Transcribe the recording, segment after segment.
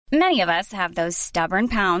Many of us have those stubborn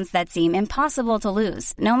pounds that seem impossible to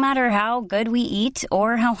lose, no matter how good we eat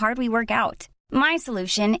or how hard we work out. My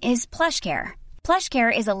solution is PlushCare.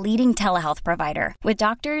 PlushCare is a leading telehealth provider with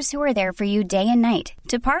doctors who are there for you day and night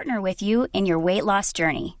to partner with you in your weight loss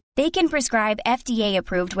journey. They can prescribe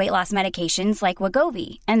FDA-approved weight loss medications like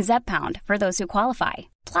Wegovy and Zepbound for those who qualify.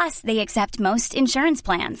 Plus, they accept most insurance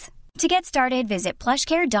plans. To get started, visit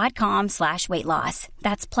plushcare.com/weightloss.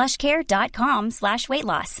 That's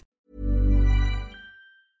plushcare.com/weightloss.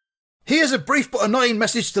 Here's a brief but annoying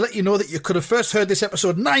message to let you know that you could have first heard this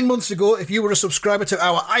episode 9 months ago if you were a subscriber to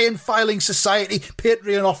our Iron Filing Society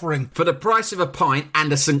Patreon offering. For the price of a pint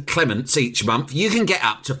and a St Clement's each month, you can get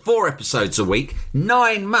up to 4 episodes a week,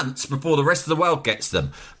 9 months before the rest of the world gets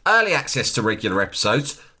them. Early access to regular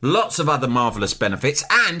episodes, lots of other marvellous benefits,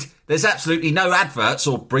 and there's absolutely no adverts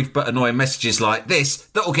or brief but annoying messages like this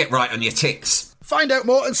that will get right on your ticks. Find out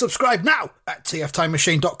more and subscribe now at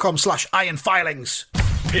tftimemachine.com/ironfilings.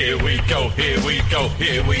 Here we go, here we go,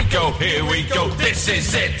 here we go, here we go, this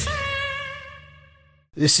is it!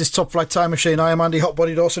 This is Top Flight Time Machine. I am Andy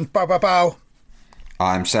Hotbody Dawson. Bow, bow, bow.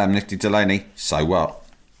 I'm Sam Nifty Delaney. So what?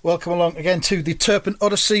 Welcome along again to the Turpin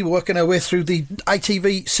Odyssey. We're working our way through the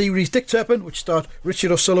ITV series Dick Turpin, which starred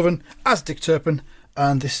Richard O'Sullivan as Dick Turpin.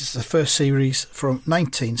 And this is the first series from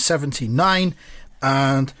 1979.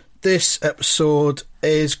 And this episode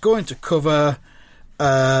is going to cover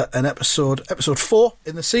episode 4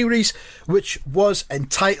 in the series, which was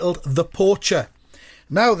entitled The Poacher.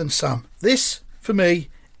 Now then, Sam, this for me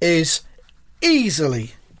is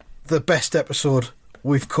easily the best episode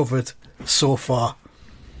we've covered so far.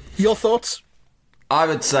 Your thoughts? I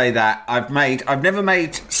would say that I've never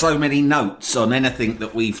made so many notes on anything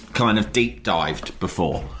that we've kind of deep dived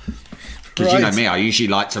before. Because you know me, I usually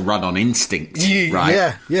like to run on instinct,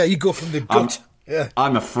 right? Yeah, you go from the gut.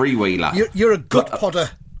 I'm a freewheeler. You're a gut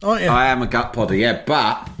podder, aren't you? I am a gut podder, yeah.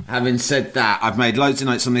 But having said that, I've made loads of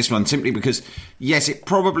notes on this one simply because, yes, it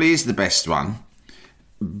probably is the best one,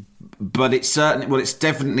 but it's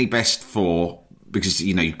definitely best for, because,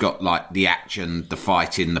 you know, you've got like the action, the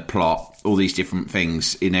fighting, the plot, all these different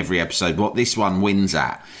things in every episode. What this one wins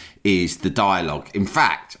at is the dialogue. In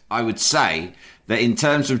fact, I would say that in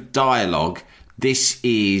terms of dialogue, this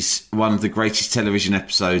is one of the greatest television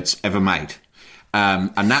episodes ever made.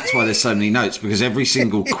 And that's why there's so many notes, because every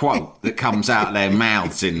single quote that comes out of their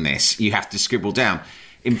mouths in this, you have to scribble down.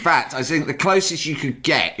 In fact, I think the closest you could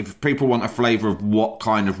get, if people want a flavour of what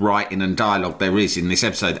kind of writing and dialogue there is in this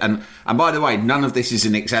episode, and by the way, none of this is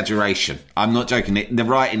an exaggeration. I'm not joking. The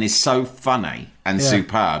writing is so funny and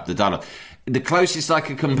superb, the dialogue. The closest I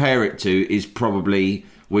could compare it to is probably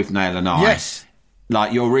Withnail and I. Yes.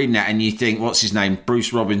 Like, you're reading that and you think, what's his name?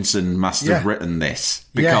 Bruce Robinson must have written this,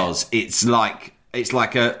 because it's like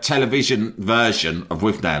a television version of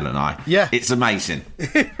Withnail and I. Yeah. It's amazing.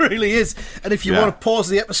 It really is. And if you want to pause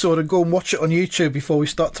the episode and go and watch it on YouTube before we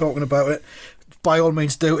start talking about it, by all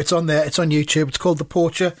means do. It's on there. It's on YouTube. It's called The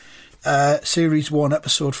Poacher, Series 1,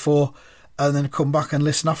 Episode 4. And then come back and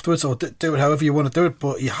listen afterwards, or do it however you want to do it.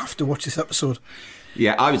 But you have to watch this episode.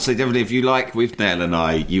 Yeah, I would say definitely if you like Withnail and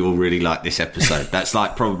I, you will really like this episode. That's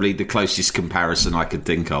like probably the closest comparison I could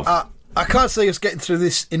think of. I can't see us getting through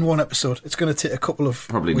this in one episode. It's going to take a couple of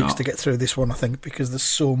weeks to get through this one, I think, because there's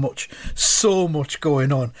so much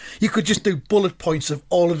going on. You could just do bullet points of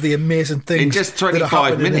all of the amazing things in just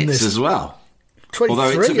 25 minutes as well. Although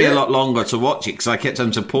it took me a lot longer to watch it because I kept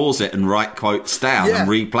having to pause it and write quotes down and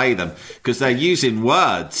replay them, because they're using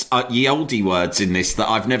words, ye oldie words in this that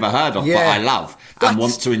I've never heard of, but I love and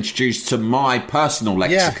want to introduce to my personal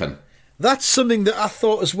lexicon. Yeah. That's something that I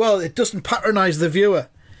thought as well. It doesn't patronise the viewer.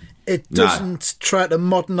 It doesn't try to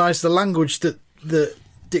modernise the language that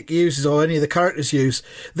Dick uses or any of the characters use.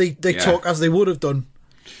 They talk as they would have done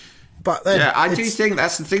back then. Yeah, I do think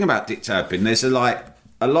that's the thing about Dick Turpin. There's a lot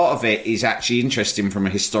of it is actually interesting from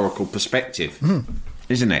a historical perspective,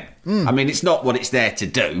 isn't it? I mean, it's not what it's there to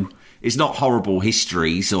do. It's not horrible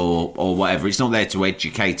histories or whatever. It's not there to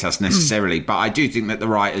educate us necessarily. But I do think that the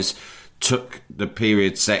writers took the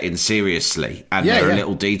period setting seriously, and there are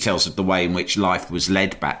little details of the way in which life was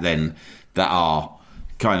led back then that are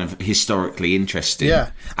kind of historically interesting.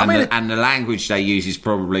 Yeah, and the language they use is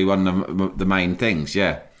probably one of the main things.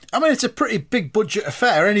 Yeah. I mean, it's a pretty big budget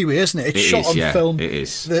affair anyway, isn't it? It's shot on film. It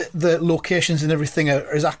is. The locations and everything are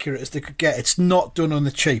as accurate as they could get. It's not done on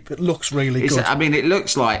the cheap. It looks really good. I mean, it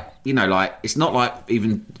looks like, it's not like,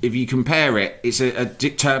 even if you compare it, it's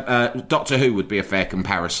Doctor Who would be a fair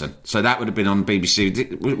comparison. So that would have been on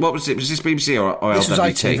BBC. What was it? Was this BBC or This was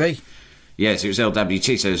ITV. Yes, it was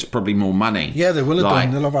LWT, so there's probably more money. Yeah, they will have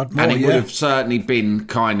done. They'll have had more, and it would have certainly been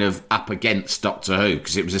kind of up against Doctor Who,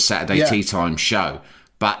 because it was a Saturday tea time show.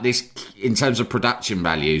 But this, in terms of production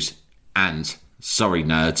values, and, sorry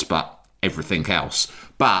nerds, but everything else,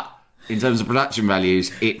 but in terms of production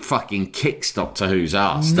values, it fucking kicks Doctor Who's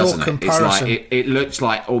ass, doesn't it? Comparison. It's like, it looks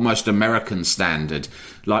like almost American standard.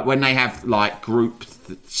 Like when they have like group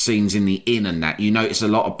scenes in the inn and that, you notice a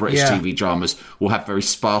lot of British TV dramas will have very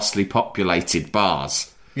sparsely populated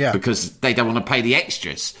bars. Yeah. Because they don't want to pay the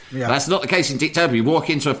extras. Yeah. That's not the case in Dick Turpin. You walk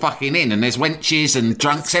into a fucking inn and there's wenches and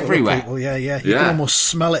drunks everywhere. People, yeah. You can almost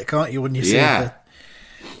smell it, can't you, when you see it?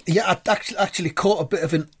 Yeah, I actually caught a bit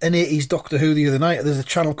of an 80s Doctor Who the other night. There's a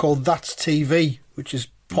channel called That's TV, which has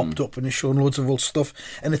popped up and is showing loads of old stuff.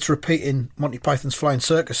 And it's repeating Monty Python's Flying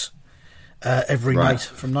Circus every night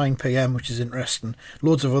from 9 p.m, which is interesting.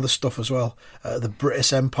 Loads of other stuff as well. The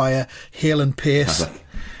British Empire, Hale and Pace.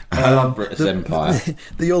 I love British Empire.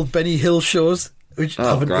 The old Benny Hill shows, which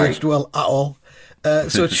haven't aged well at all.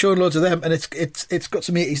 So it's showing loads of them, and it's got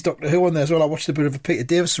some 80s Doctor Who on there as well. I watched a bit of a Peter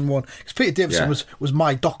Davison one, because Peter Davison was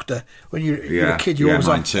my doctor. When you're a kid, you always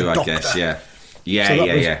mine too, a doctor. I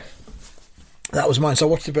guess, That was mine, so I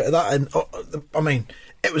watched a bit of that, and I mean,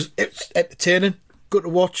 it's entertaining, good to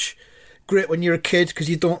watch, great when you're a kid, because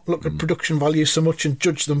you don't look at production values so much and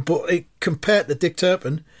judge them, but compared to Dick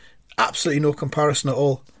Turpin, absolutely no comparison at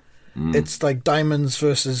all. It's like diamonds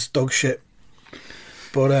versus dog shit.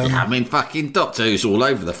 But I mean, fucking Doctor Who's all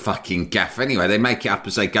over the fucking gaff anyway. They make it up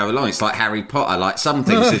as they go along. It's like Harry Potter. Like, some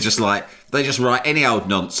things are just like, they just write any old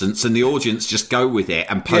nonsense and the audience just go with it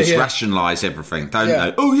and post-rationalise everything, don't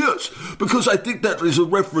they? Oh, yes, because I think that is a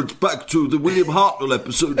reference back to the William Hartnell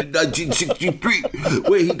episode in 1963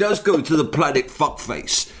 where he does go to the planet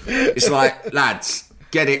fuckface. It's like, lads,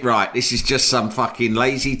 get it right. This is just some fucking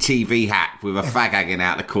lazy TV hack with a fag hanging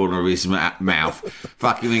out the corner of his mouth.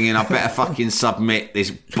 Fucking thinking, I better fucking submit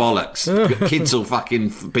this bollocks. Kids will fucking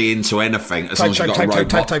be into anything as long as you've got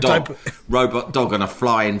a robot dog on a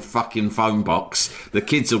flying fucking phone box. The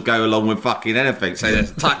kids will go along with fucking anything. So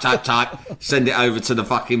type, send it over to the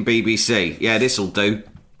fucking BBC. Yeah, this'll do.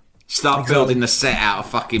 Start building the set out of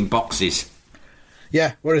fucking boxes.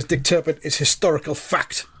 Yeah, whereas Dick Turpin is historical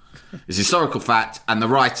fact. It's historical fact, and the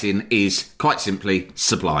writing is quite simply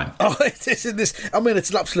sublime. Oh, it is in this. I mean, it's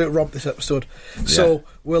an absolute romp, this episode. So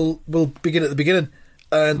we'll begin at the beginning,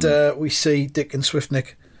 and we see Dick and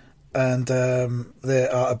Swiftnick, and they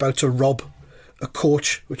are about to rob a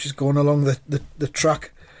coach which is going along the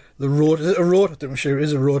track, the road. Is it a road? I'm sure it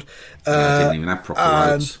is a road. I didn't even have proper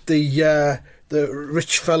roads. And the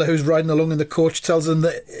rich fella who's riding along in the coach tells them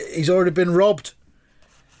that he's already been robbed.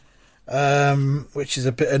 Which is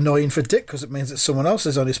a bit annoying for Dick, because it means that someone else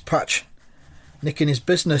is on his patch nicking his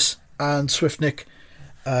business, and Swiftnick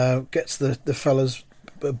gets the fella's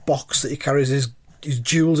box that he carries his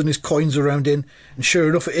jewels and his coins around in, and sure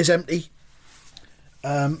enough it is empty.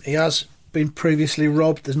 He has been previously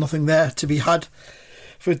robbed. There's nothing there to be had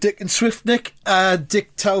for Dick and Swiftnick.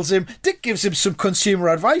 Dick gives him some consumer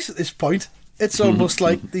advice at this point. It's almost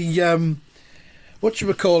like the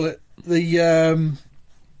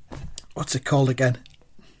what's it called again?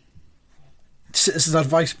 Citizens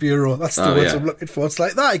Advice Bureau. That's the words I'm looking for. It's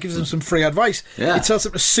like that. He gives them some free advice. Yeah. He tells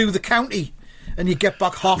them to sue the county, and you get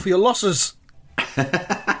back half of your losses.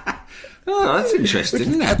 Oh, that's interesting,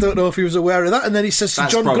 isn't it? I don't know if he was aware of that. And then he says to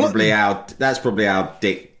John Glutton. That's probably how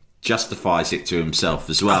Dick justifies it to himself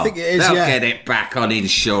as well. I think it is, They'll get it back on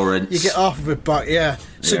insurance. You get half of it back, yeah.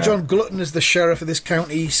 So John Glutton is the sheriff of this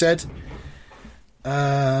county, he said.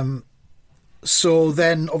 So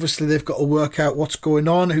then, obviously, they've got to work out what's going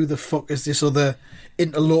on. Who the fuck is this other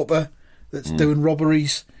interloper that's doing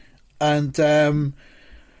robberies? And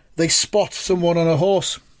they spot someone on a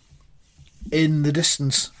horse in the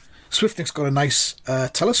distance. Swiftnick's got a nice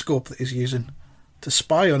telescope that he's using to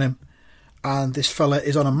spy on him. And this fella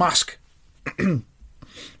is on a mask.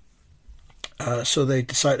 So they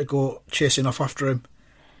decide to go chasing off after him.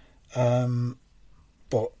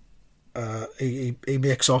 But he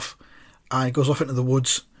makes off. And he goes off into the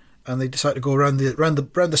woods, and they decide to go around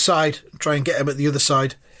the side and try and get him at the other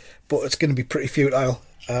side, but it's going to be pretty futile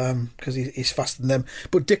because he's faster than them.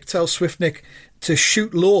 But Dick tells Swiftnick to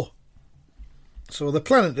shoot low, so they're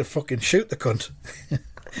planning to fucking shoot the cunt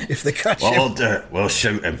if they catch him. We'll do it. We'll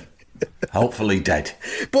shoot him. Hopefully dead.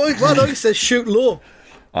 But he says shoot low.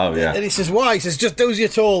 Oh yeah. And he says why? He says just do as you're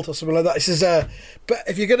told or something like that. He says, but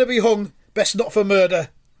if you're going to be hung, best not for murder.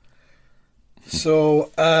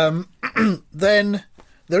 So then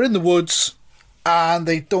they're in the woods and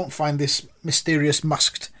they don't find this mysterious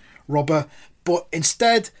masked robber, but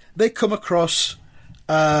instead they come across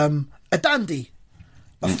a a dandy,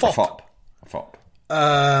 a fop.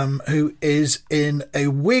 Who is in a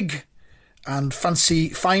wig and fancy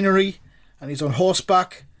finery, and he's on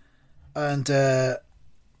horseback, and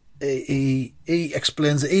he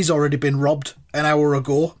explains that he's already been robbed an hour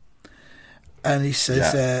ago, and he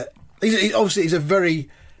says he's a very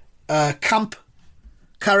camp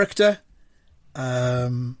character,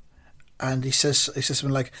 and he says something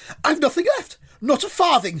like, "I've nothing left, not a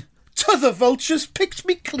farthing. T'other vultures picked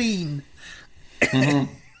me clean." Mm-hmm.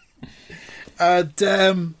 And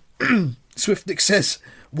Swiftnick says,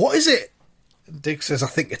 "What is it?" And Dick says, "I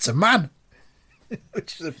think it's a man,"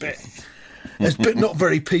 which is a bit not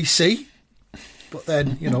very PC. But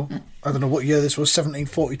then, I don't know what year this was,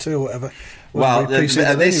 1742 or whatever. Well, at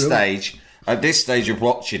this stage of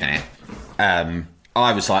watching it, I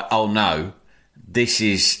was like, "Oh no,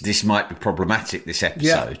 this might be problematic. This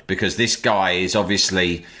episode because this guy is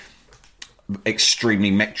obviously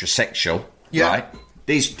extremely metrosexual, right?"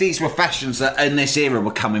 These were fashions that in this era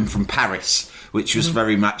were coming from Paris, which was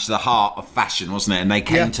very much the heart of fashion, wasn't it? And they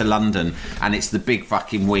came to London, and it's the big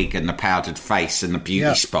fucking wig and the powdered face and the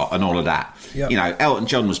beauty spot and all of that. Yeah. Elton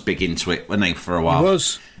John was big into it, wasn't he, for a while?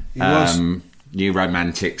 He was. New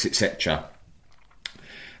Romantics, etc.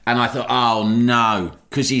 And I thought, oh no,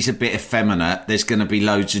 because he's a bit effeminate, there's going to be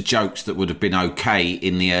loads of jokes that would have been okay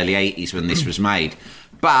in the early 80s when this was made.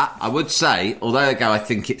 But I would say, although they go, I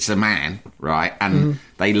think it's a man, right? And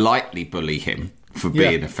they lightly bully him for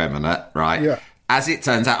being effeminate, right? Yeah. As it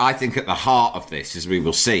turns out, I think at the heart of this, as we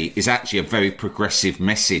will see, is actually a very progressive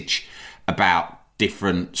message about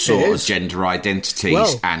different sort of gender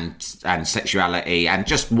identities and sexuality and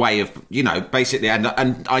just way of, basically,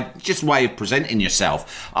 and just way of presenting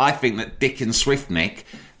yourself. I think that Dick and Swiftnick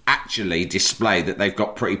actually display that they've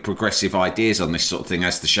got pretty progressive ideas on this sort of thing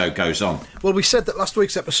as the show goes on. Well, we said that last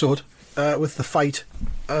week's episode with the fight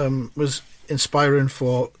was inspiring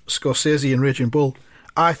for Scorsese and Raging Bull.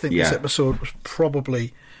 I think this episode was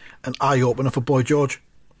probably an eye-opener for Boy George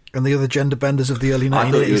and the other gender benders of the early 1980s.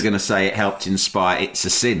 I thought you were going to say it helped inspire It's a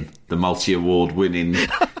Sin, the multi-award winning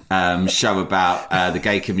show about the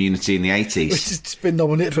gay community in the 80s. Which has been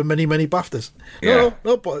nominated for many, many BAFTAs.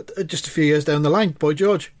 No, but just a few years down the line, Boy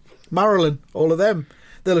George, Marilyn, all of them,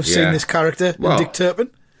 they'll have seen this character in Dick Turpin.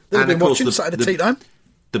 They'll have been watching Saturday Tea Time.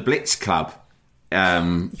 The Blitz Club,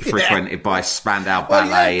 frequented by Spandau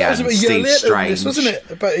Ballet and Steve Strange. Wasn't it?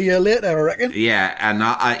 About a year later, I reckon. Yeah, and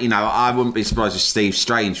I wouldn't be surprised if Steve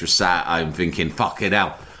Strange was sat at home thinking, fucking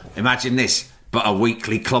hell, imagine this, but a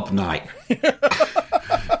weekly club night.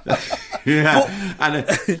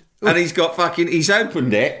 And he's got he's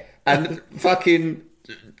opened it, and fucking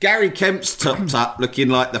Gary Kemp's topped up looking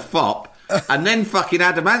like the fop. And then fucking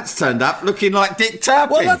Adam Ant turned up looking like Dick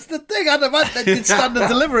Turpin. Well, that's the thing. Adam Ant did Stand and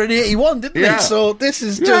Deliver in 81, didn't he? So this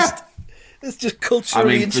is just it's just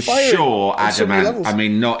culturally inspiring. For sure, Adam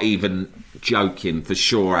Ant, not even joking, for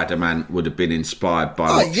sure Adam Ant would have been inspired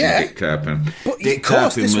by watching Dick Turpin. But Dick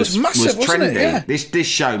Turpin was massive, trendy. Wasn't it? Yeah. This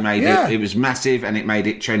show made it was massive and it made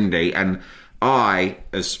it trendy. And I,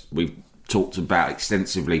 as we've talked about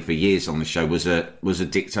extensively for years on the show, was a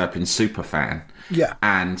Dick Turpin super fan. Yeah.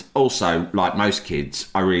 And also, like most kids,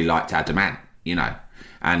 I really liked Adam Ant,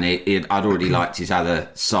 And I'd already liked his other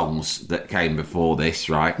songs that came before this,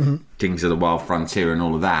 right? Mm-hmm. Kings of the Wild Frontier and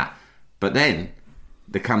all of that. But then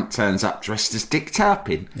the cunt turns up dressed as Dick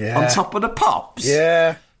Turpin on top of the pops.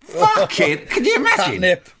 Yeah. Fucking, can you imagine?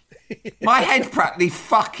 Catnip. My head practically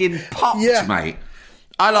fucking popped, mate.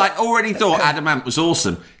 I already thought Adam Ant was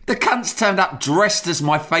awesome. The cunt's turned up dressed as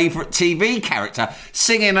my favourite TV character,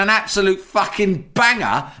 singing an absolute fucking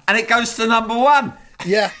banger, and it goes to number 1.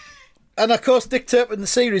 Yeah. And of course, Dick Turpin, the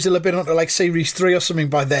series, will have been on to series 3 or something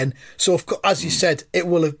by then. So, of course, as you said, it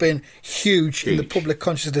will have been huge in the public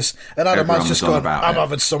consciousness. And Adam Ant's just gone, I'm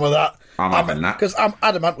having some of that. I'm having that. Because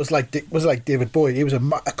Adam Ant was like David Bowie. He was a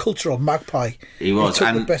cultural magpie. He was. He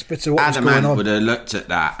took the best bits of what Adam was going Ant on. would have looked at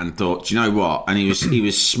that and thought, do you know what? And he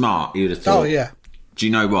was smart. He would have thought, oh, yeah. Do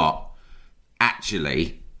you know what?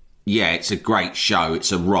 Actually, it's a great show.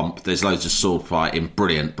 It's a romp. There's loads of sword fighting.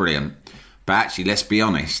 Brilliant. But actually, let's be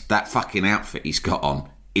honest, that fucking outfit he's got on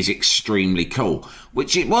is extremely cool.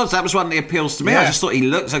 Which it was. That was one of the appeals to me. I just thought he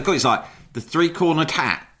looked so cool. It's like the 3-cornered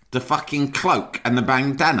hat, the fucking cloak and the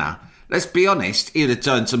bandana. Let's be honest, he would have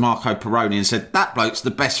turned to Marco Perroni and said, that bloke's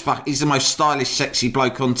the best he's the most stylish, sexy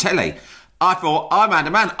bloke on telly. I thought, I'm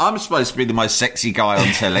Adam Ant. I'm supposed to be the most sexy guy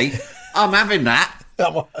on telly. I'm having that.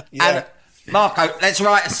 And Marco, let's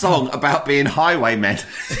write a song about being highwaymen.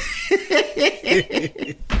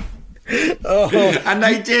 And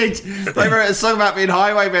they did. They wrote a song about being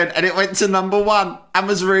highwaymen, and it went to number 1 and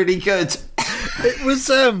was really good. It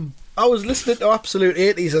was. I was listening to Absolute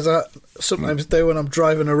 80s as I sometimes do when I'm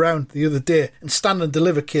driving around the other day, and Stand and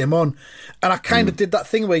Deliver came on, and I kind of did that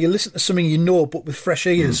thing where you listen to something you know but with fresh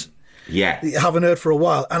ears. Yeah. That you haven't heard for a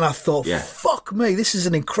while, and I thought, Yeah. fuck me, this is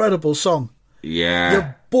an incredible song. Yeah.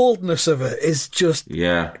 The boldness of it is just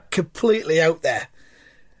completely out there.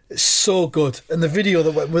 It's so good. And the video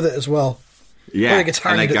that went with it as well. Yeah. I think it's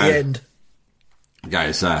hanged at the end.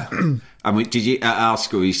 Goes, I mean, did you at our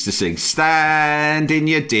school used to sing "Stand in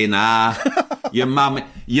your dinner, your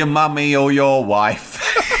mummy or your wife"?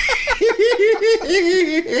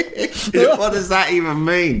 What does that even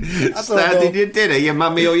mean? Stand in your dinner, your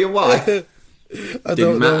mummy or your wife?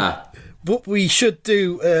 Didn't matter. But we should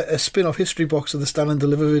do a spin-off history box of the Stand and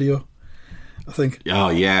Deliver video, I think. Oh,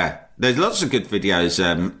 yeah. There's lots of good videos.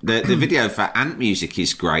 The video for Ant Music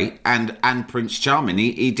is great. And Prince Charming,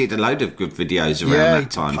 he did a load of good videos around that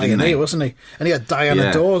time, didn't he? Wasn't he? And he had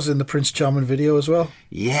Diana Dawes in the Prince Charming video as well.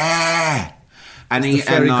 Yeah. And the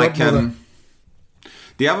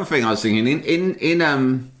other thing I was thinking,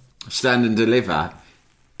 in Stand and Deliver,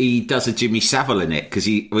 he does a Jimmy Savile in it,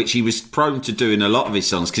 which he was prone to do in a lot of his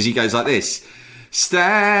songs, because he goes like this: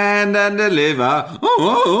 "Stand and deliver,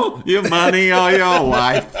 your money or your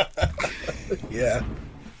wife." Yeah.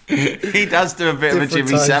 He does do a bit of a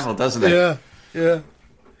Jimmy Savile, doesn't he? Yeah.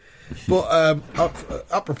 But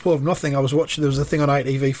apropos of nothing, I was watching, there was a thing on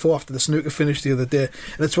ITV4 after the snooker finished the other day,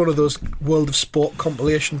 and it's one of those World of Sport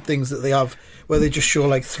compilation things that they have where they just show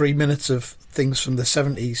like 3 minutes of things from the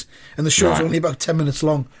 70s, and the show's only about 10 minutes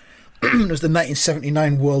long. It was the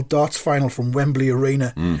 1979 World Darts Final from Wembley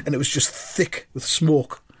Arena, and it was just thick with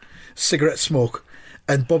smoke, cigarette smoke,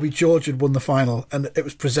 and Bobby George had won the final, and it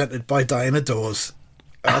was presented by Diana Dawes.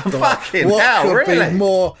 I thought, what could be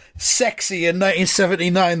more sexy in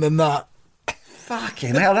 1979 than that?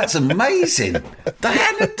 Fucking hell, that's amazing.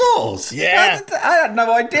 Diana Dawes? Yeah. I had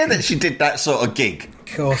no idea that she did that sort of gig.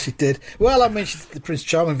 Of course she did. Well, I mean, she did the Prince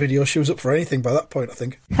Charming video. She was up for anything by that point, I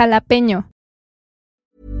think. Jalapeño.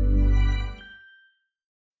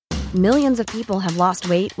 Millions of people have lost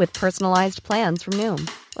weight with personalized plans from Noom.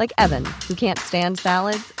 Like Evan, who can't stand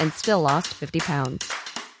salads and still lost 50 pounds.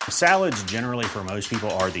 Salads generally for most people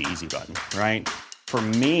are the easy button, right? For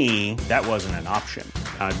me, that wasn't an option.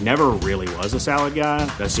 I never really was a salad guy.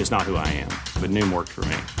 That's just not who I am. But Noom worked for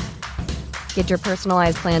me. Get your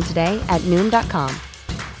personalized plan today at Noom.com.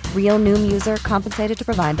 Real Noom user compensated to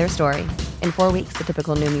provide their story. In 4 weeks, the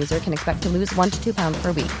typical Noom user can expect to lose 1 to 2 pounds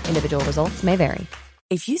per week. Individual results may vary.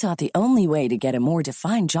 If you thought the only way to get a more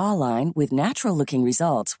defined jawline with natural-looking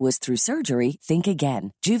results was through surgery, think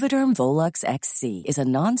again. Juvederm Volux XC is a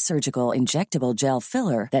non-surgical injectable gel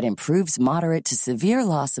filler that improves moderate to severe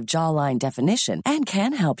loss of jawline definition and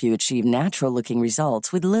can help you achieve natural-looking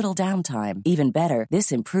results with little downtime. Even better,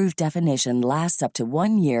 this improved definition lasts up to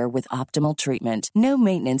 1 year with optimal treatment. No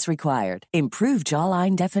maintenance required. Improve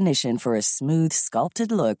jawline definition for a smooth,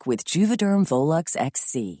 sculpted look with Juvederm Volux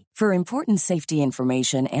XC. For important safety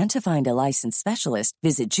information and to find a licensed specialist,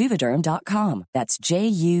 visit Juvederm.com. That's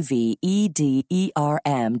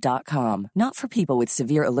JUVEDERM.com. Not for people with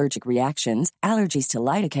severe allergic reactions, allergies to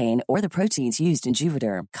lidocaine, or the proteins used in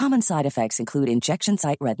Juvederm. Common side effects include injection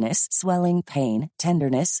site redness, swelling, pain,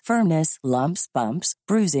 tenderness, firmness, lumps, bumps,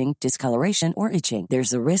 bruising, discoloration, or itching.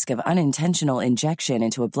 There's a risk of unintentional injection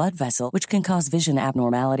into a blood vessel, which can cause vision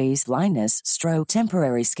abnormalities, blindness, stroke,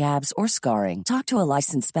 temporary scabs, or scarring. Talk to a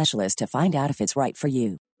licensed specialist to find out if it's right for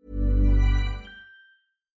you.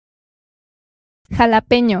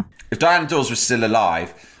 Jalapeño. If Diana Dawes was still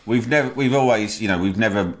alive, we've never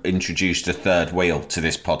introduced a third wheel to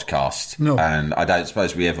this podcast. No. And I don't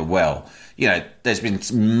suppose we ever will. You know, there's been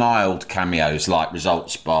some mild cameos like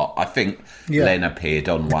Result Spot. I think Len appeared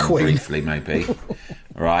on one Queen. briefly, maybe.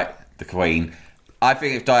 Right, the Queen. I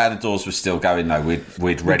think if Diana Dawes was still going, though,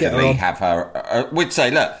 we'd readily have her. We'd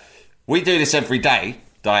say, look, we do this every day,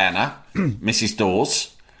 Diana, Mrs.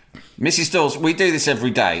 Dawes. Mrs. Dawes, we do this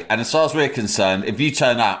every day, and as far as we're concerned, if you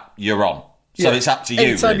turn up, you're on. So it's up to you,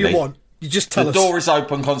 anytime really. you want. You just tell us. The door is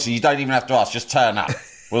open constantly. You don't even have to ask. Just turn up.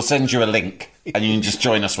 We'll send you a link, and you can just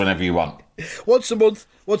join us whenever you want. Once a month,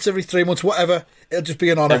 once every 3 months, whatever. It'll just be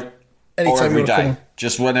an honour. Anytime or every you want to come day. on.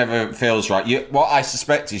 Just whenever it feels right. What I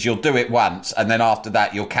suspect is you'll do it once, and then after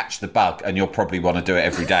that, you'll catch the bug, and you'll probably want to do it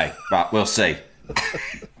every day. But we'll see.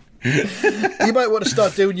 You might want to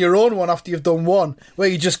start doing your own one after you've done one, where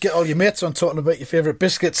you just get all your mates on talking about your favourite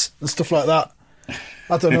biscuits and stuff like that.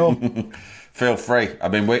 I don't know. Feel free. I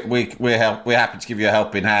mean, we're happy to give you a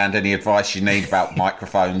helping hand. Any advice you need about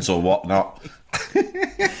microphones or whatnot.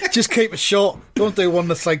 Just keep it short. Don't do one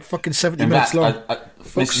that's like fucking 70 minutes long.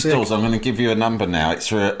 Mrs. Dawes, I'm going to give you a number now. It's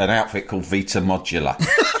for an outfit called Vita Modular.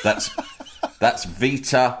 That's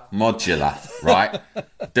Vita Modular, right?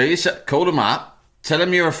 Call them up, tell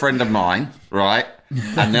them you're a friend of mine, right?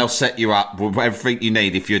 And they'll set you up with everything you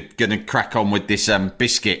need if you're going to crack on with this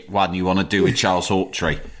biscuit one you want to do with Charles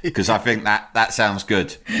Hawtrey, because I think that sounds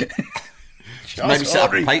good. Maybe set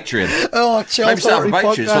up a Patreon. Oh, Charles Maybe set up a Hawtrey Patreon.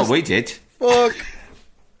 podcast. That's what we did. Fuck.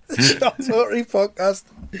 Charles Hawtrey podcast.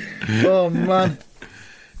 Oh, man.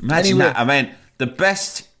 Imagine that. I mean, the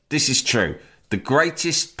best, this is true, the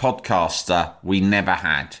greatest podcaster we never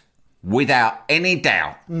had, without any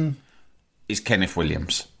doubt, is Kenneth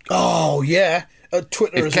Williams. Oh, yeah.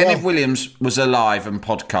 Twitter if Kenneth Williams was alive and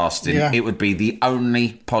podcasting, it would be the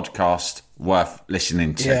only podcast worth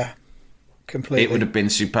listening to. Yeah, completely. It would have been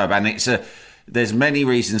superb. And there's many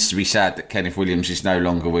reasons to be sad that Kenneth Williams is no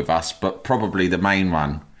longer with us, but probably the main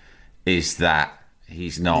one is that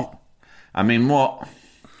he's not. I mean, what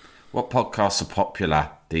podcasts are popular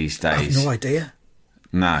these days? I have no idea.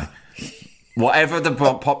 No. Whatever the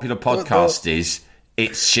popular podcast is,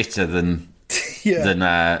 it's shitter than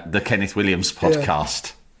the Kenneth Williams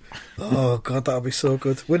podcast. Yeah. Oh, God, that would be so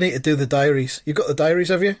good. We need to do the diaries. You got the diaries,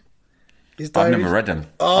 have you? I've never read them.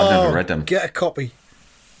 Oh, I've never read them. Get a copy.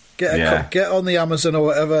 Get on the Amazon or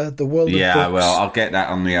whatever, the World of Books. Yeah, well, I'll get that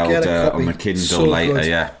on the old on the Kindle later, good.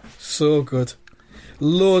 Yeah. So good.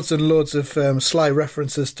 Loads and loads of sly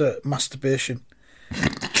references to masturbation.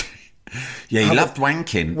 Yeah, he loved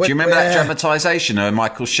wanking. Do you remember that dramatisation where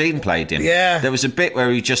Michael Sheen played him? Yeah. There was a bit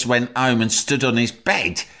where he just went home and stood on his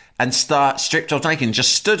bed and stripped off naked and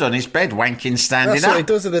just stood on his bed wanking standing up. That's what he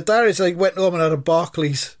does in the diary. So he went home and had a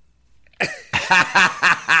Barclays.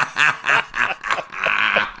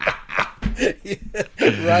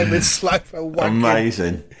 Rhyming slag for wanking.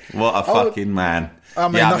 Amazing. What a fucking man. I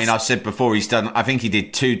mean, I've said before, I think he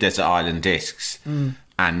did 2 Desert Island discs.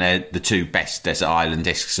 And they're the 2 best Desert Island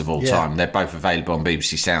discs of all time. They're both available on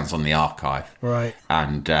BBC Sounds on the archive. Right.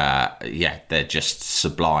 And, they're just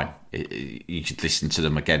sublime. You should listen to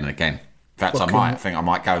them again and again. In fact, I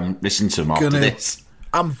might go and listen to them after this.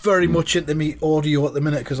 I'm very much into me audio at the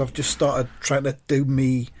minute because I've just started trying to do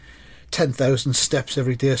me 10,000 steps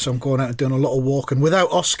every day, so I'm going out and doing a lot of walking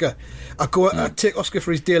without Oscar. I take Oscar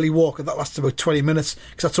for his daily walk, and that lasts about 20 minutes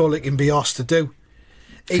because that's all he can be asked to do.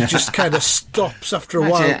 He just kind of stops after a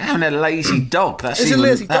while. Having a lazy dog. That's a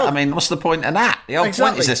lazy dog. I mean, what's the point of that? The whole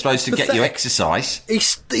point is they're supposed to get you exercise. He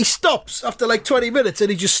stops after like 20 minutes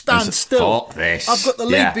and he just stands still. Fuck this. I've got the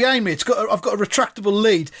lead behind me. I've got a retractable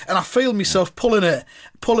lead, and I feel myself pulling it,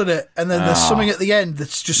 and then there's something at the end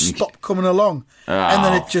that's just stopped coming along, and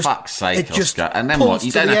then it just fuck's sake, Oscar. And then what?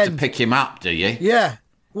 You don't have to pick him up, do you? Yeah,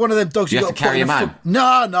 one of them dogs. You have to carry him home. No,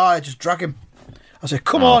 I just drag him. I said,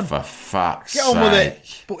 come on. For fuck's sake. Get on with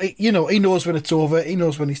it. But, he knows when it's over. He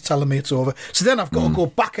knows when he's telling me it's over. So then I've got to go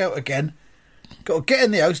back out again. Got to get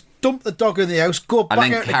in the house, dump the dog in the house, go back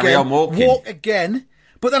out again. Carry on walking. Walk again.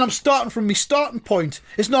 But then I'm starting from my starting point.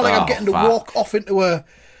 It's not like I'm getting to walk off into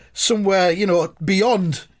somewhere,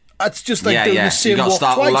 beyond. It's just like doing the same walk twice. You've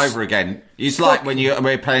got to start all over again. It's like when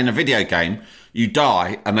we're playing a video game, you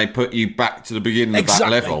die and they put you back to the beginning of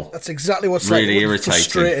that level. That's exactly what's really irritating.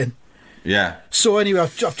 Frustrating. Yeah. So anyway,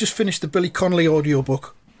 I've just finished the Billy Connolly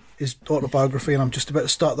audiobook, his autobiography, and I'm just about to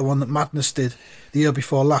start the one that Madness did the year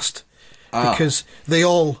before last, because they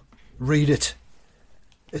all read it.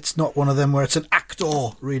 It's not one of them where it's an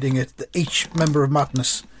actor reading it. Each member of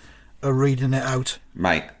Madness are reading it out.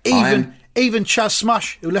 Mate, even Chaz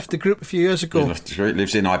Smash, who left the group a few years ago.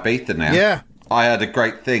 Lives in Ibiza now. Yeah. I heard a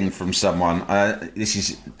great thing from someone.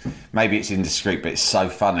 Maybe it's indiscreet, but it's so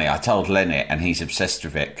funny. I told Len it, and he's obsessed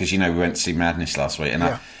with it because we went to see Madness last week, and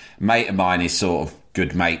a mate of mine is sort of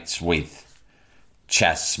good mates with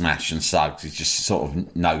Chaz Smash and Suggs. He just sort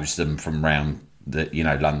of knows them from round the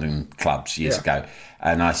London clubs years ago.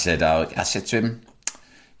 And I said to him,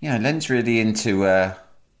 Len's really into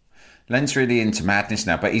Madness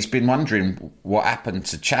now, but he's been wondering what happened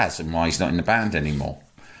to Chaz and why he's not in the band anymore.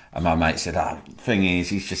 And my mate said, thing is,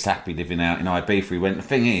 he's just happy living out in Ibiza. He went, the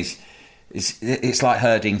thing is it's like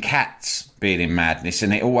herding cats being in Madness,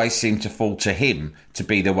 and it always seemed to fall to him to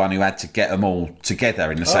be the one who had to get them all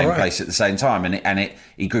together in the same place at the same time. And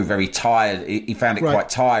he grew very tired. He found it quite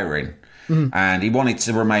tiring. And he wanted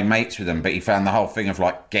to remain mates with them, but he found the whole thing of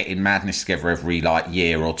like getting Madness together every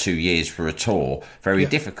year or 2 years for a tour very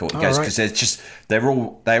difficult. He goes, because they're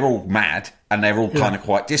all mad and they're all kind of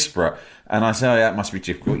quite disparate. And I said, that must be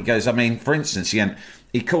difficult. He goes, for instance,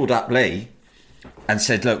 he called up Lee and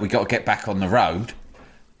said, look, we got to get back on the road.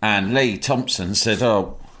 And Lee Thompson said,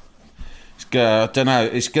 I don't know,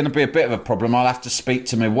 it's going to be a bit of a problem. I'll have to speak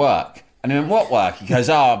to my work. And he went, what work? He goes,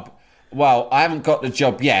 well, I haven't got the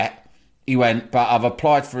job yet. He went, but I've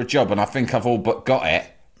applied for a job and I think I've all but got it.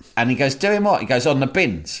 And he goes, doing what? He goes, on the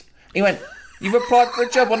bins. He went, you've applied for a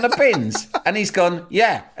job on the bins? And he's gone,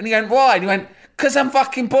 yeah. And he went, why? And he went, because I'm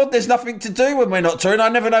fucking bored. There's nothing to do when we're not touring. I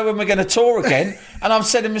never know when we're going to tour again. And I'm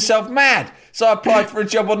sending myself mad. So I applied for a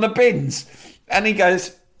job on the bins. And he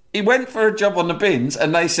goes, he went for a job on the bins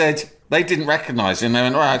and they said, they didn't recognise him. They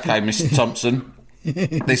went, right, okay, Mr. Thompson,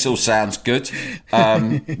 this all sounds good.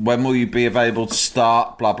 When will you be available to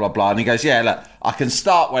start? Blah, blah, blah. And he goes, yeah, look, I can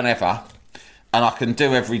start whenever and I can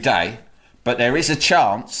do every day. But there is a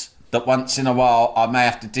chance that once in a while I may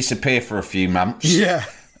have to disappear for a few months. Yeah.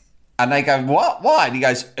 And they go, what? Why? And he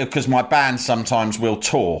goes, because my band sometimes will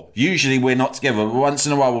tour. Usually we're not together, but once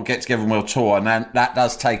in a while we'll get together and we'll tour. And then that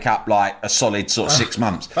does take up like a solid sort of 6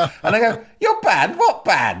 months. And they go, your band? What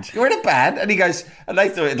band? You're in a band? And he goes, and they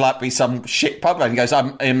thought it'd like be some shit pub band. He goes,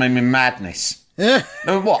 I'm in Madness. Yeah.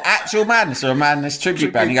 No, what? Actual Madness or a Madness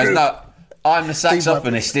tribute band? He goes, no, I'm the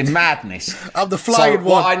saxophonist in Madness. I'm the flying one.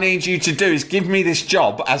 one. What I need you to do is give me this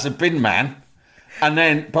job as a bin man. And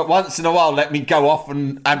then, but once in a while, let me go off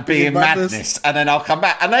and be in Madness, and then I'll come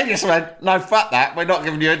back. And they just went, no, fuck that. We're not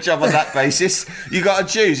giving you a job on that basis. You got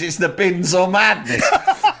to choose. It's the bins or Madness.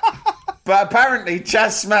 But apparently,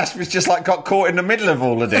 Chas Smash was just like got caught in the middle of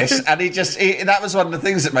all of this, and that was one of the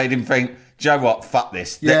things that made him think, Joe, what? Fuck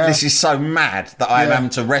this. Yeah. This is so mad that I'm having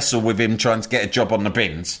to wrestle with him trying to get a job on the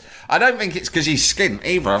bins. I don't think it's because he's skint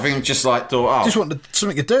either. I think he just like thought, just wanted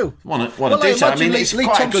something to do. Want to do something. I mean, it's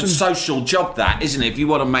quite a good social job, that, isn't it? If you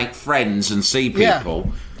want to make friends and see people.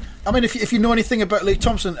 Yeah. I mean, if you know anything about Lee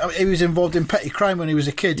Thompson, he was involved in petty crime when he was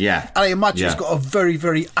a kid. Yeah. And I imagine he's got a very,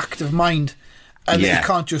 very active mind, and he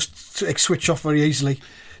can't just switch off very easily.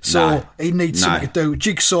 So he needs something to do.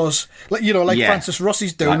 Jigsaws, like Francis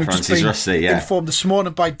Rossi's doing. We've just been informed this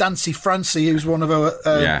morning by Dancy Francie, who's one of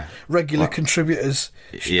our regular contributors.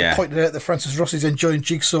 She pointed out that Francis Rossi's enjoying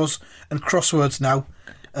jigsaws and crosswords now.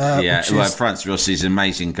 Francis Rossi's an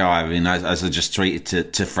amazing guy. I mean, as I just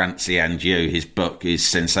tweeted to Francie and you, his book is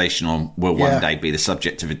sensational. Will one day be the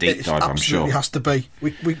subject of a deep dive, I'm sure. It has to be.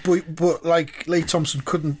 But like Lee Thompson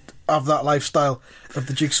couldn't have that lifestyle of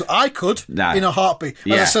the jigsaw. I could in a heartbeat.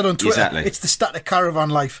 As I said on Twitter, it's the static caravan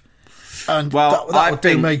life, and that would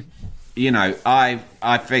do me. You know, I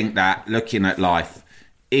think that looking at life,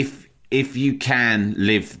 if you can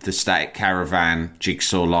live the static caravan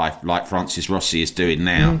jigsaw life like Francis Rossi is doing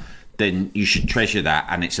now, then you should treasure that,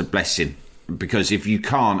 and it's a blessing. Because if you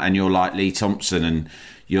can't, and you're like Lee Thompson, and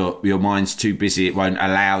your mind's too busy, it won't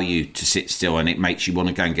allow you to sit still, and it makes you want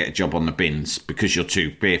to go and get a job on the bins because you're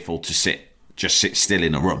too fearful to sit still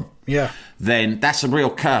in a room. Yeah. Then that's a real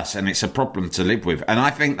curse, and it's a problem to live with. And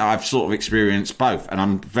I think that I've sort of experienced both, and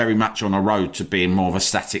I'm very much on a road to being more of a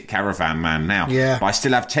static caravan man now. Yeah. But I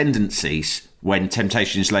still have tendencies when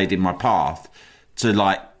temptation is laid in my path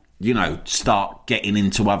to start getting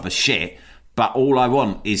into other shit. But all I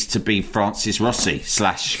want is to be Francis Rossi /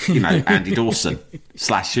 Andy Dawson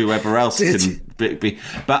 / whoever else can be.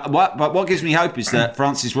 But what gives me hope is that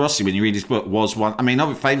Francis Rossi, when you read his book, was one. I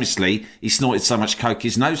mean, famously, he snorted so much coke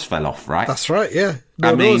his nose fell off. Right? That's right. Yeah.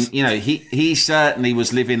 He certainly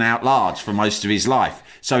was living out large for most of his life.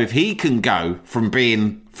 So if he can go from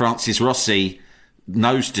being Francis Rossi,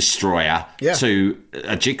 nose destroyer, to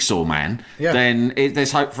a jigsaw man, then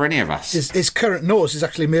there's hope for any of us. His current nose is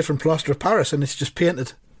actually made from plaster of Paris, and it's just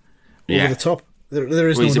painted over the top. There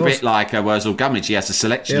is he's no a nose. bit like Wurzel Gummidge. He has a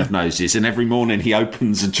selection of noses, and every morning he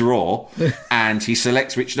opens a drawer and he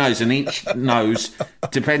selects which nose, and each nose,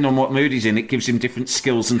 depending on what mood he's in, it gives him different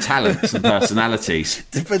skills and talents and personalities.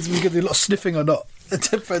 Depends if he's going to do a lot of sniffing or not. It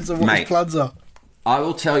depends on what his plans are. I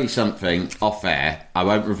will tell you something off air. I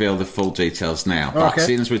won't reveal the full details now. But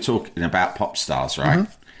seeing as we're talking about pop stars, right?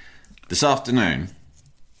 This afternoon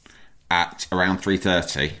at around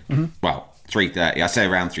 3:30, well, 3:30. I say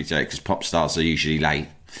around 3:30 because pop stars are usually late.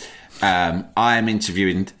 I am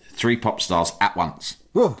interviewing 3 pop stars at once.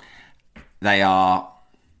 Whoa. They are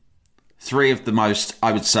 3 of the most,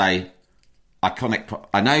 I would say, iconic.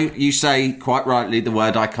 I know you say quite rightly the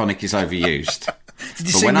word iconic is overused.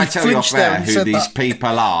 But when I tell you off air who these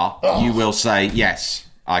people are, you will say, yes,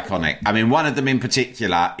 iconic. I mean, one of them in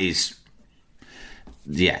particular is...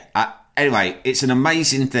 anyway, it's an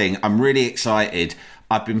amazing thing. I'm really excited.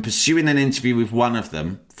 I've been pursuing an interview with one of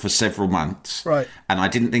them for several months. Right. And I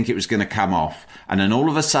didn't think it was going to come off. And then all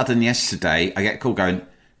of a sudden yesterday, I get a call going,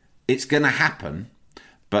 it's going to happen.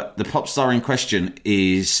 But the pop star in question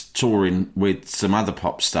is touring with some other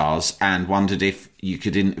pop stars and wondered if you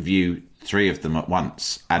could interview 3 of them at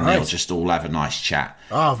once, and they'll just all have a nice chat.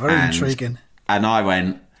 Very intriguing. And I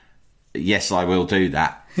went, yes, I will do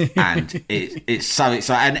that. And it's so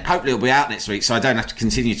exciting. And hopefully it'll be out next week, so I don't have to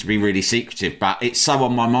continue to be really secretive. But it's so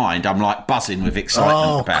on my mind, I'm like buzzing with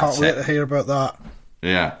excitement about it. Can't wait to hear about that.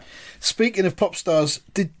 Yeah. Speaking of pop stars,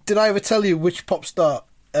 did I ever tell you which pop star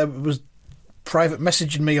was private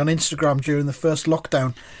messaging me on Instagram during the first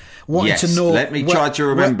lockdown? Wanting to know. Let me try to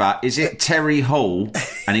remember. Is it Terry Hall?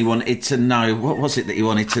 And he wanted to know, what was it that he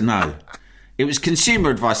wanted to know? It was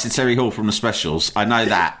consumer advice to Terry Hall from the Specials. I know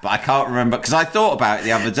that, but I can't remember because I thought about it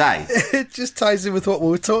the other day. It just ties in with what we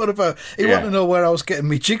were talking about. He wanted to know where I was getting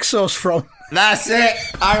my jigsaws from. That's it.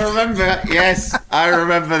 I remember. Yes, I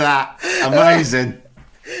remember that. Amazing.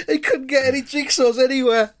 He couldn't get any jigsaws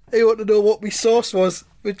anywhere. He wanted to know what my sauce was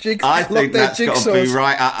for jigsaws. I think that's got to be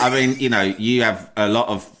right. I mean, you know, you have a lot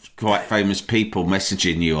of quite famous people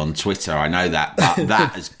messaging you on Twitter. I know that, but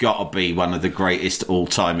that has got to be one of the greatest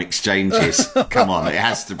all-time exchanges. Come on, it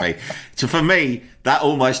has to be. So for me, that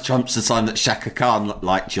almost trumps the time that Shaka Khan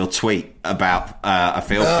liked your tweet about a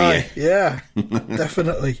feel for you. Yeah,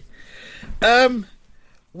 definitely.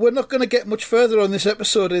 We're not going to get much further on this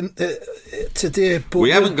episode today. But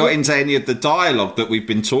we haven't got into any of the dialogue that we've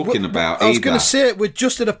been talking about. I was going to say, we're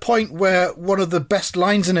just at a point where one of the best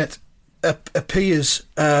lines in it appears,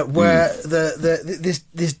 where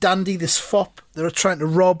this dandy, this fop, they're trying to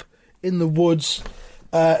rob in the woods,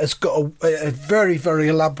 has got a very, very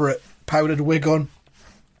elaborate powdered wig on,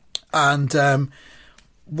 and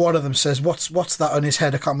one of them says, "What's that on his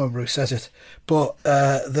head?" I can't remember who says it, but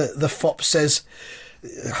the fop says,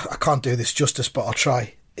 I can't do this justice, but I'll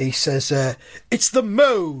try. He says, "It's the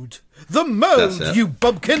mode, you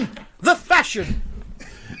bumpkin, the fashion."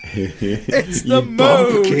 It's the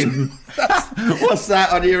mode. What's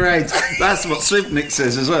that on your head? That's what Swifnick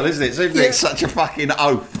says as well, isn't it? Swifnick's such a fucking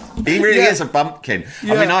oaf. He really is a bumpkin.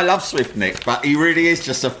 Yeah. I mean, I love Swifnick, but he really is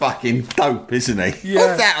just a fucking dope, isn't he? Yeah.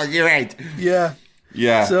 What's that on your head? Yeah.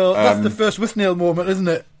 Yeah. So that's the first Withnail moment, isn't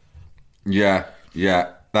it? Yeah.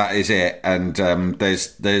 That is it. And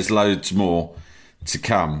there's loads more to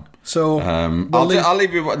come. So I'll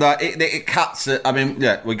leave you with that. It cuts. I mean,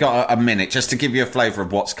 yeah, we got a minute just to give you a flavour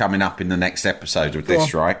of what's coming up in the next episode of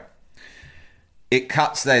this, right? It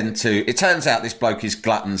cuts then to. It turns out this bloke is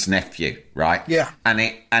Glutton's nephew, right? Yeah. And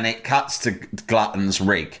it cuts to Glutton's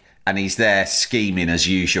rig, and he's there scheming as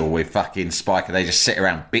usual with fucking Spiker. They just sit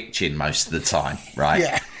around bitching most of the time, right?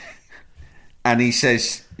 Yeah. And he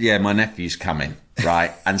says, "Yeah, my nephew's coming,"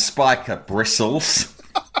 right? And Spiker bristles.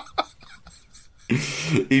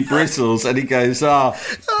 He bristles and he goes, yeah.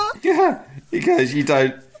 He goes, you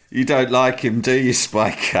don't like him, do you,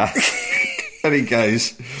 Spiker? And he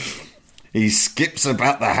goes, he skips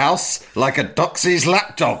about the house like a doxy's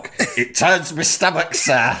lapdog. It turns my stomach,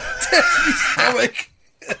 sir.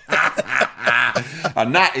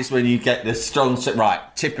 And that is when you get the strong... Right,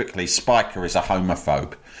 typically Spiker is a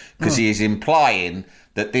homophobe because he is implying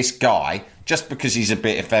that this guy, just because he's a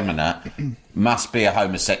bit effeminate, must be a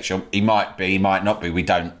homosexual. He might be, he might not be. We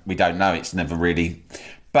don't know. It's never really...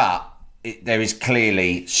 But there is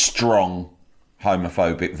clearly strong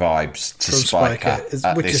homophobic vibes to Spiker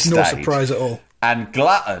which is no surprise at all. And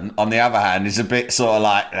Glutton, on the other hand, is a bit sort of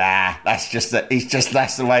like, that's just that.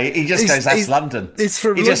 That's the way. He just goes, that's London. It's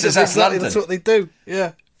from London. Just says, that's London. That's what they do.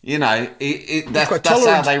 Yeah. You know, that's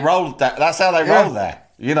how they rolled. That's how they roll there.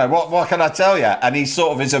 You know, what can I tell you? And he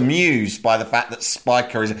sort of is amused by the fact that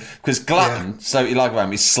Spiker is... Because Glutton, so you like about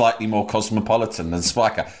him, is slightly more cosmopolitan than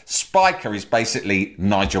Spiker. Spiker is basically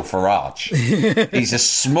Nigel Farage. He's a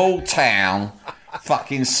small town,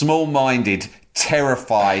 fucking small-minded,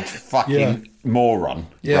 terrified fucking moron,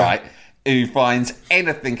 right? Who finds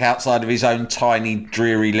anything outside of his own tiny,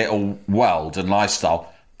 dreary little world and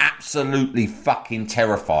lifestyle absolutely fucking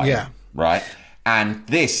terrifying, right? And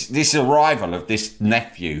this arrival of this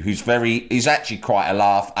nephew, who's actually quite a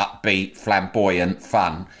laugh, upbeat, flamboyant,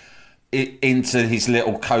 fun, into his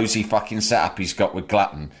little cosy fucking setup he's got with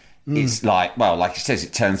Glutton, it's like, well, like he says,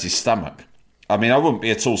 it turns his stomach. I mean, I wouldn't be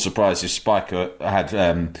at all surprised if Spiker had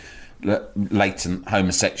latent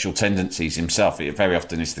homosexual tendencies himself. It very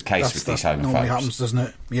often is the case with these homophobes. Normally happens, doesn't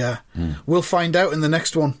it? Yeah. We'll find out in the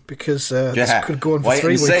next one because this could go on for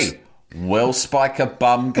 3 weeks. See. Will Spiker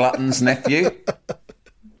bum Glutton's nephew?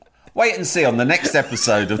 Wait and see on the next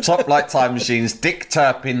episode of Top Flight Time Machine's Dick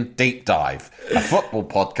Turpin Deep Dive, a football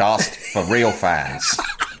podcast for real fans.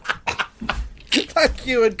 Thank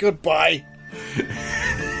you and goodbye.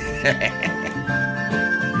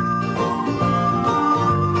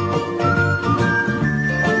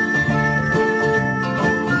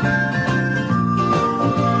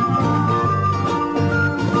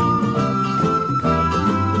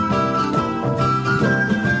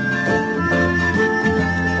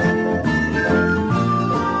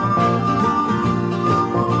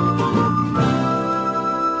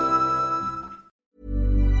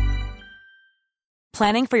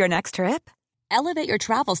 Planning for your next trip? Elevate your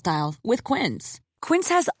travel style with Quince. Quince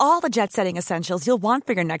has all the jet-setting essentials you'll want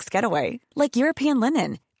for your next getaway, like European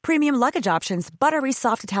linen, premium luggage options, buttery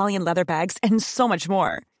soft Italian leather bags, and so much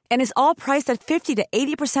more. And is all priced at 50 to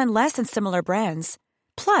 80% less than similar brands.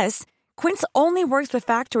 Plus, Quince only works with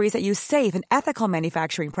factories that use safe and ethical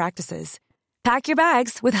manufacturing practices. Pack your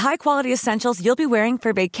bags with high-quality essentials you'll be wearing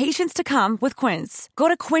for vacations to come with Quince. Go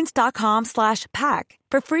to quince.com/pack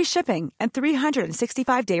for free shipping and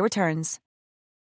 365-day returns.